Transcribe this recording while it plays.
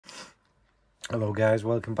Hello guys,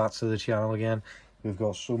 welcome back to the channel again. We've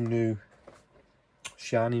got some new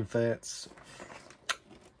shining fates.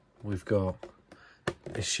 We've got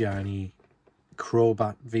a shiny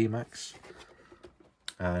Crobat VMAX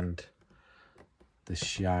and the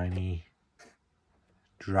shiny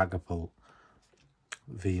Dragapult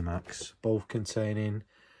VMAX, both containing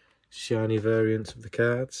shiny variants of the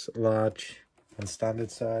cards, large and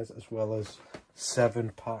standard size, as well as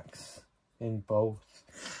 7 packs in both.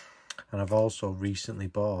 And I've also recently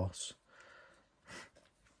bought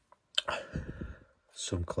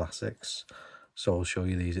some classics, so I'll show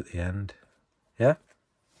you these at the end. Yeah,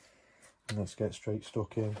 let's get straight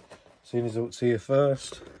stuck in. Seeing as it's here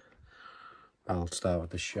first, I'll start with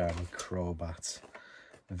the shiny Crobat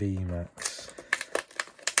VMAX.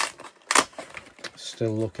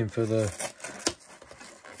 Still looking for the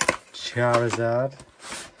Charizard.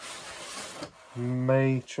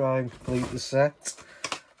 May try and complete the set,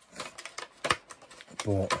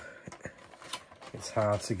 but it's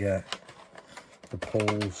hard to get the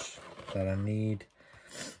pulls that I need.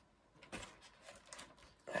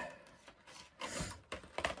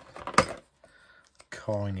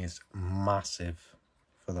 Coin is massive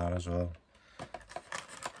for that as well.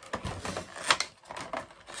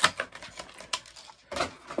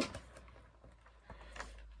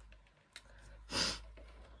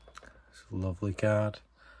 It's a lovely card,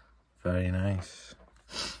 very nice.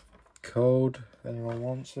 Code, if anyone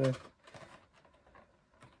wants it.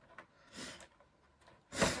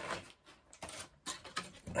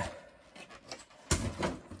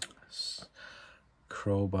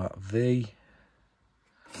 Crobat V,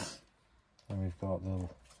 and we've got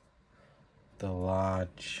the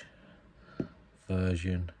large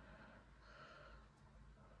version.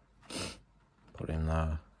 Put in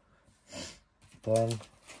there. Then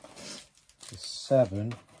the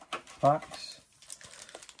 7 packs.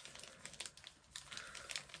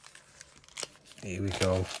 Here we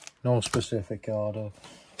go. No specific order.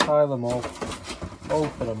 Pile them up.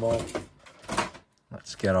 Open them up.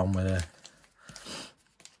 Let's get on with it.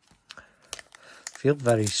 Feel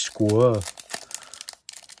very square.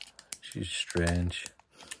 She's strange.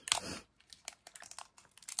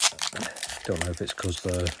 Don't know if it's because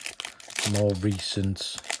they're more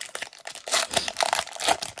recent.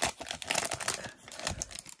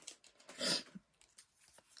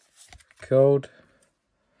 Code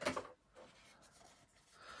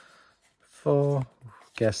 4.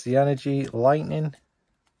 Guess the energy. Lightning.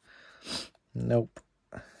 Nope.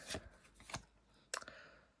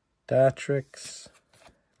 Dartrix.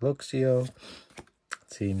 Luxio.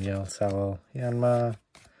 Team Yell Towel. Yanma.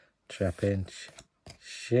 Trapinch.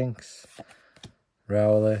 Shinx.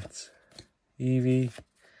 Rowlet. Eevee.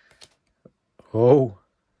 Oh.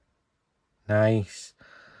 Nice.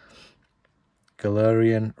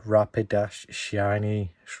 Galarian Rapidash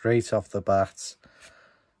shiny. Straight off the bat.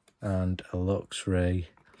 And a Luxray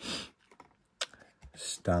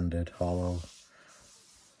standard hollow.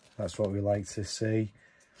 That's what we like to see.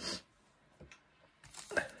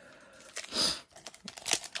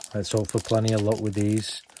 Let's hope for plenty of luck with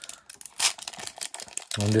these.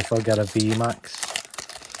 I wonder if I'll get a VMAX.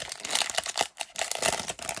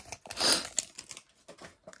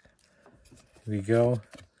 Here we go.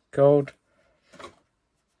 Code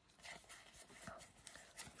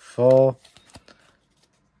 4.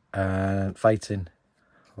 And fighting.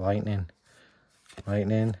 Lightning.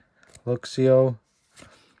 Luxio.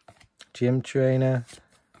 Gym Trainer.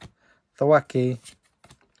 Thwacky.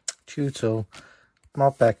 Tutel.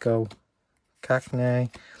 Morpeko. Cacnea.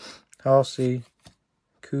 Horsey.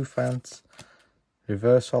 Koufant.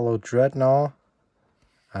 Reverse Hollow Dreadnought.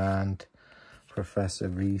 And Professor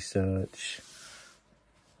Research.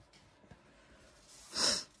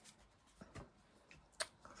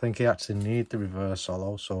 I think he actually need the reverse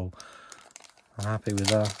hollow, so I'm happy with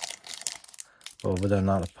that. Other than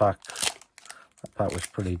that, that pack was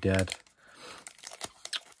pretty dead.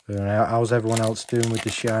 How's everyone else doing with the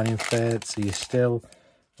shining fates? Are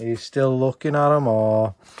you still looking at them,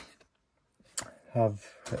 or have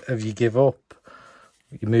you give up?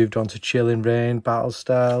 You moved on to Chilling Rain, Battle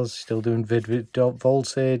Styles, still doing Vivid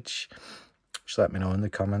Voltage? Just let me know in the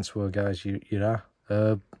comments where, guys, you're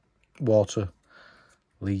at. Water.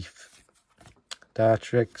 Leaf,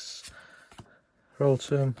 Dartrix,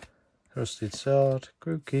 Rotom, Rusted Sword,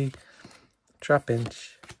 Grookey,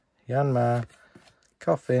 Trapinch, Yanma,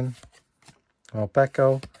 Coffin,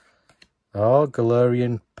 Morpeko,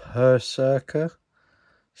 Galarian Berserker,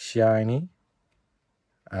 shiny,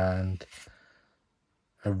 and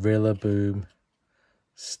a Rillaboom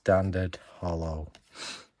standard hollow.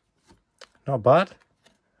 Not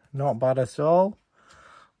bad at all.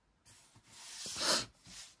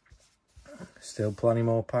 Still plenty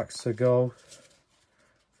more packs to go.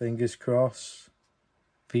 Fingers crossed.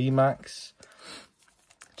 VMAX.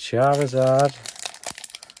 Charizard.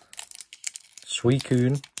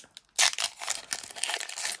 Suicune.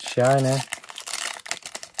 Shiny.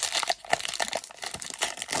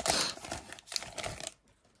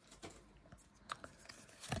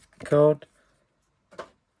 Code.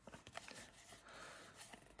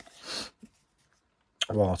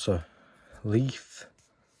 Water. Leaf.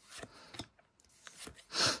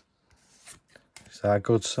 Is that a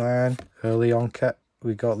good sign? Early on,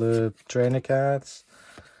 we got the trainer cards.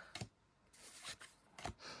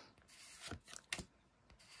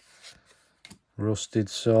 Rusted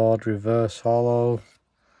Sword, Reverse Hollow.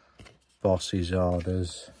 Boss's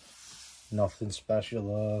Orders. Nothing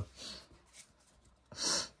special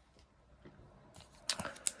there.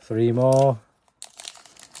 3 more.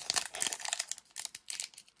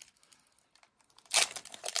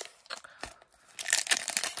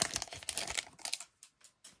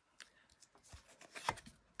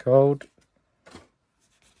 Code.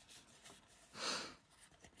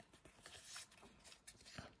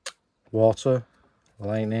 Water.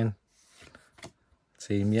 Lightning.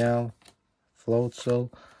 Team Yell.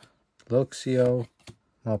 Floatzel. Luxio.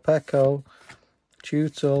 Morpeko.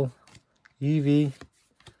 Tutel. Eevee.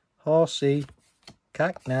 Horsey.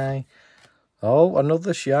 Cacnea. Oh,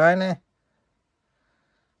 another shiny.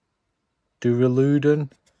 Duraludon.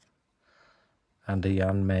 And a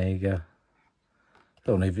Yanmega.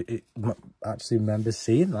 Don't even actually remember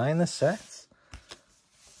seeing that in the set.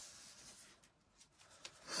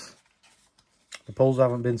 The pulls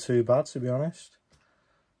haven't been too bad, to be honest.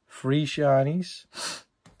 3 shinies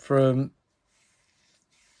from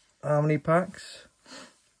how many packs?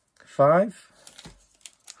 5.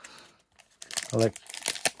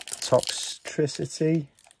 Toxtricity.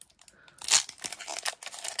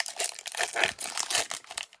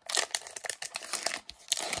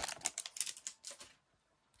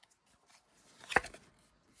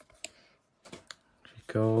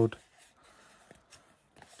 Code.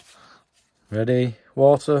 Ready?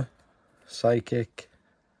 Water. Psychic.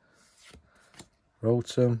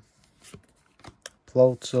 Rotom.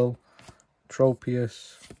 Floatzel.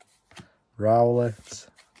 Tropius. Rowlet.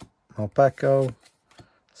 Morpeko.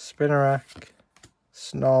 Spinarak.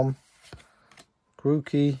 Snom.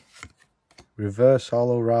 Grookey. Reverse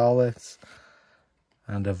Hollow Rowlet.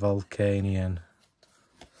 And a Volcanion.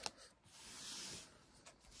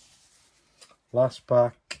 Last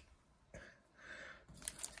pack.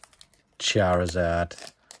 Charizard.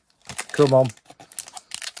 Come on.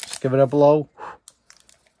 Just give it a blow.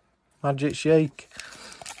 Magic shake.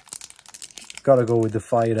 Gotta go with the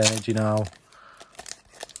fire energy now.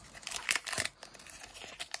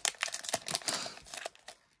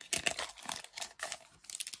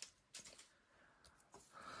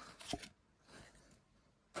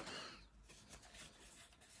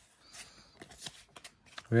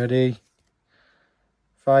 Ready?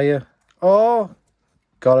 Fire. Oh!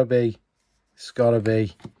 Gotta be. It's gotta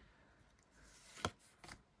be.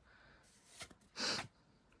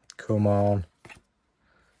 Come on.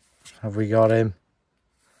 Have we got him?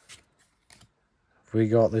 Have we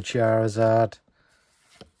got the Charizard?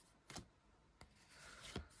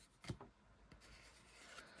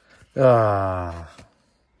 Ah.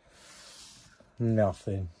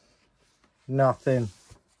 Nothing. Nothing.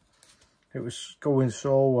 It was going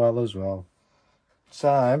so well as well.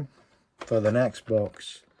 Time for the next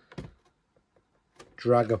box.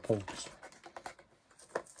 Dragapult.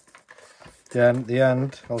 Then at the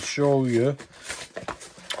end, I'll show you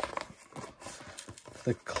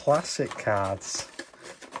the classic cards.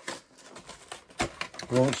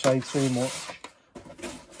 Won't say too much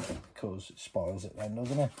because it spoils it then,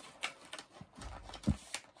 doesn't it?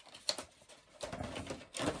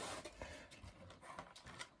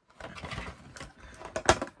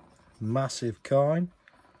 Massive coin.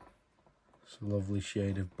 It's a lovely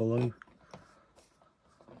shade of blue.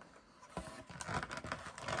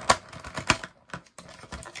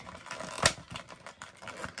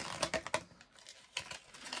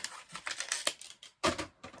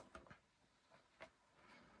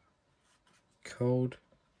 Code.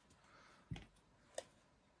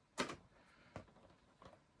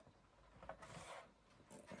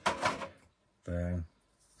 There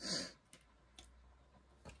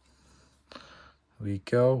we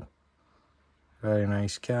go. Very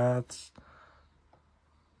nice cards.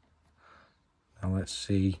 Now let's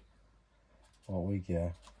see what we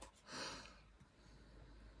get.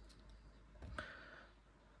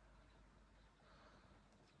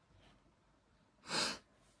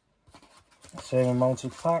 Same amount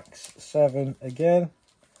of packs, 7 again.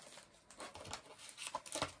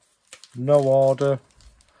 No order.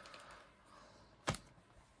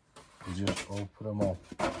 We just open them up.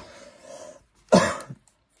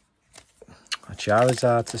 A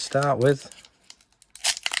Charizard to start with.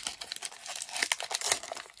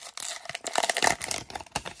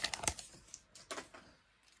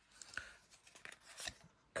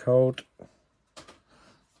 Code.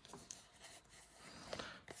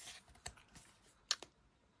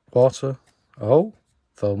 Water. Oh,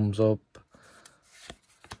 thumbs up.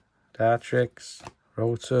 Dartrix.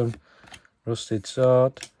 Rotom. Rusted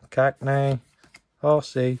Sword. Cacnea.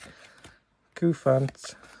 Horsey.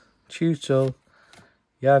 Cufant. Tutel.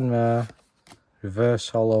 Yanma. Reverse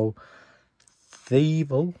Hollow.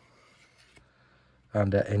 Thievul.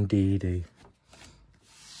 And Indeedee.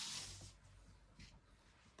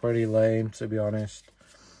 Pretty lame, to be honest.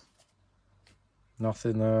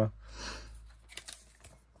 Nothing there.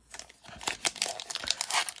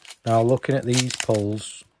 Now, looking at these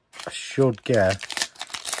pulls, I should get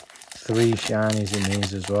 3 shinies in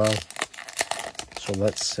these as well. So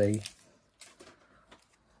let's see.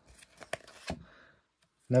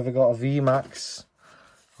 Never got a VMAX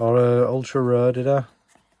or a Ultra Rare, did I?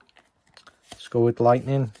 Let's go with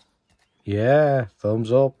Lightning. Yeah,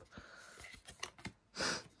 thumbs up.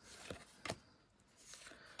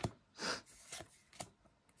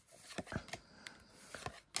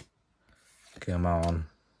 Come on.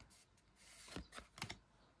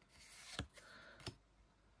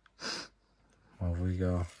 What have we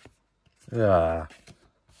got? Ah.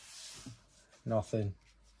 Nothing.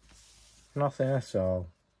 Nothing at all.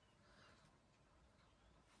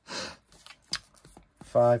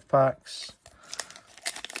 5 packs.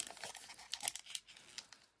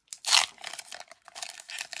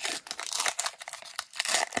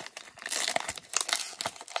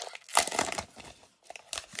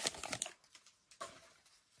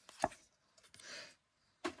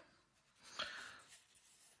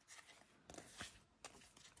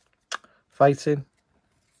 Fighting?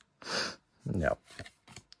 No.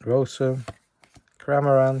 Rotom,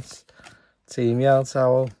 Cramorant, Team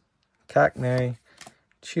Yelltowel, Cacnea,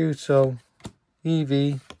 Tutel,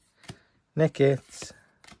 Eevee, Nickit,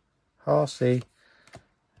 Horsey,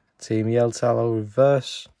 Team Yelltowel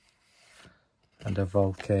Reverse, and a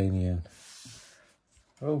Volcanion.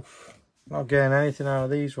 Oof, not getting anything out of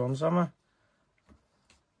these ones, am I?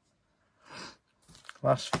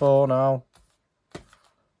 Last 4 now.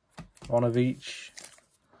 1 of each.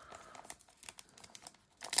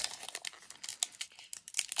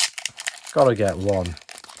 Gotta get one.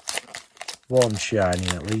 One shiny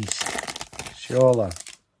at least. Surely.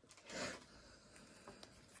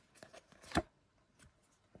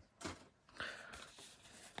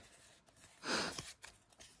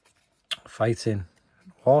 Fighting.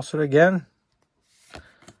 Water again.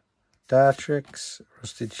 Dartrix,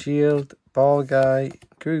 Rusted Shield, Ball Guy,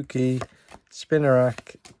 Grookey,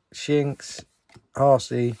 Spinarak, Shinx,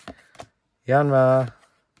 Horsey, Yanma,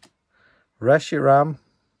 Reshiram,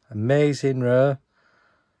 Amazing Rare,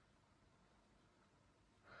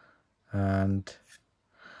 and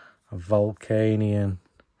a Volcanion.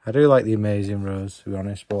 I do like the Amazing Rares, to be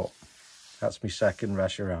honest, but that's my second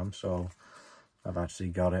Reshiram, so I've actually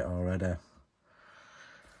got it already.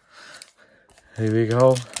 Here we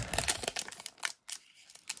go.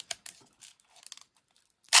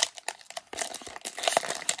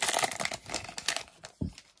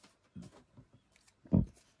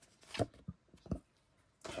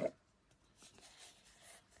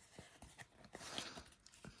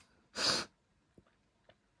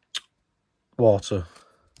 Water.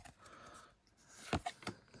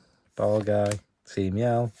 Ball Guy, Team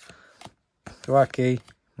Yell, Thwacky,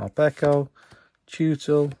 Morpeko,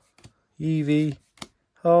 Tutel, Eevee,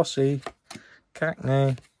 Horsey,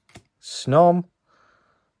 Cacnea, Snom.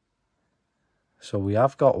 So we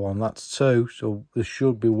have got one, that's 2, so there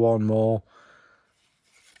should be 1 more.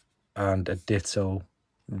 And a Ditto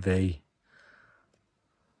V.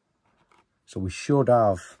 So we should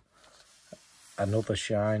have another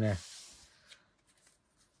shiny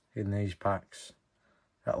in these packs,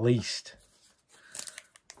 at least.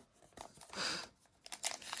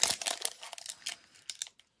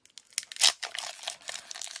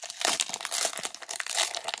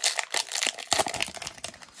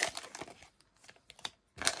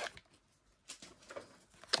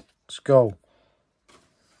 Let's go.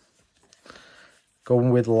 Going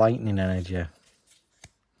with Lightning Energy.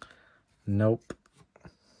 Nope.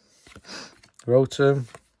 Rotom,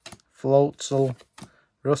 Floatzel,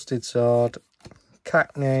 Rusted Sword,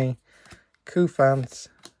 Cacnea, Cufant,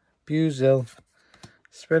 Buizel,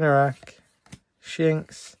 Spinarak,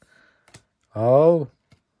 Shinx. Oh.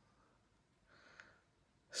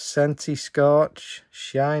 Scentiscorch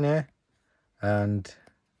Shiny, and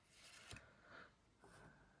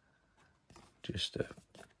just a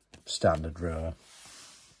standard rare.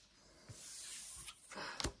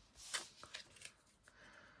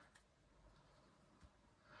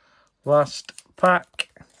 Last pack.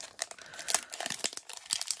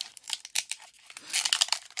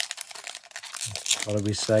 What are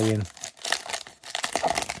we saying?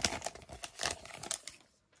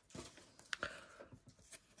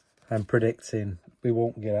 I'm predicting we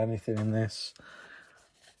won't get anything in this.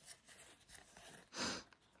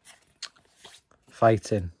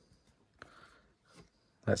 Fighting.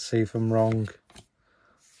 Let's see if I'm wrong.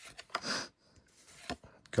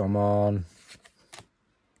 Come on.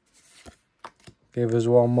 Give us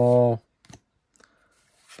one more.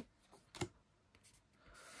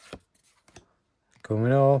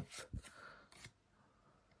 Coming up.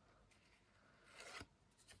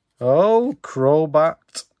 Oh, Crobat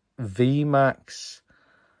VMAX.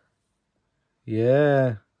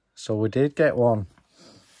 Yeah, so we did get one.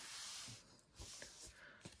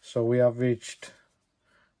 So we averaged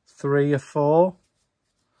 3 or 4.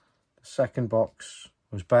 The second box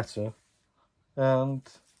was better. And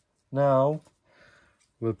now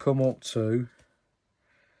we'll come up to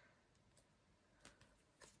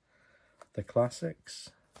the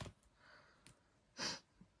classics.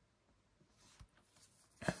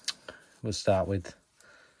 We'll start with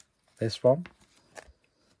this one.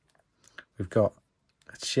 We've got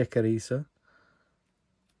a Chikorita,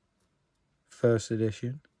 first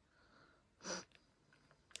edition.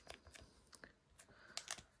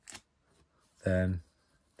 Then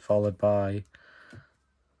followed by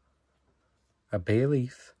a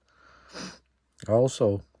Bayleaf,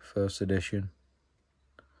 also first edition.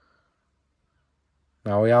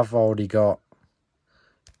 Now we have already got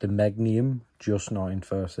the Magnum, just not in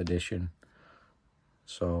first edition.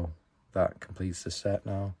 So that completes the set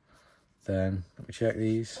now. Then let me check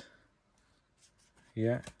these.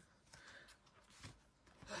 Yeah.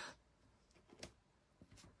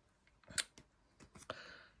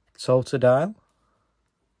 Totodile.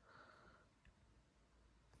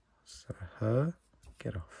 So her,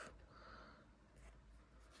 get off.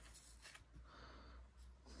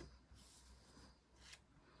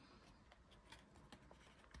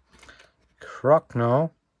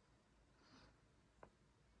 Croconaw.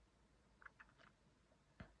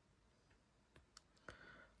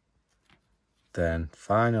 Then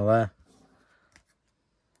finally,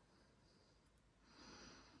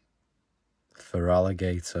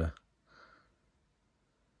 Feraligatr.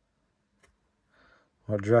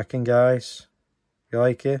 What do you reckon, guys? You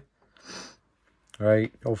like it?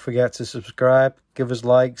 Right, don't forget to subscribe, give us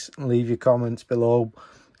likes, and leave your comments below.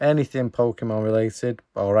 Anything Pokemon related,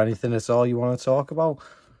 or anything at all you want to talk about.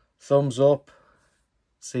 Thumbs up.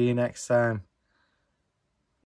 See you next time.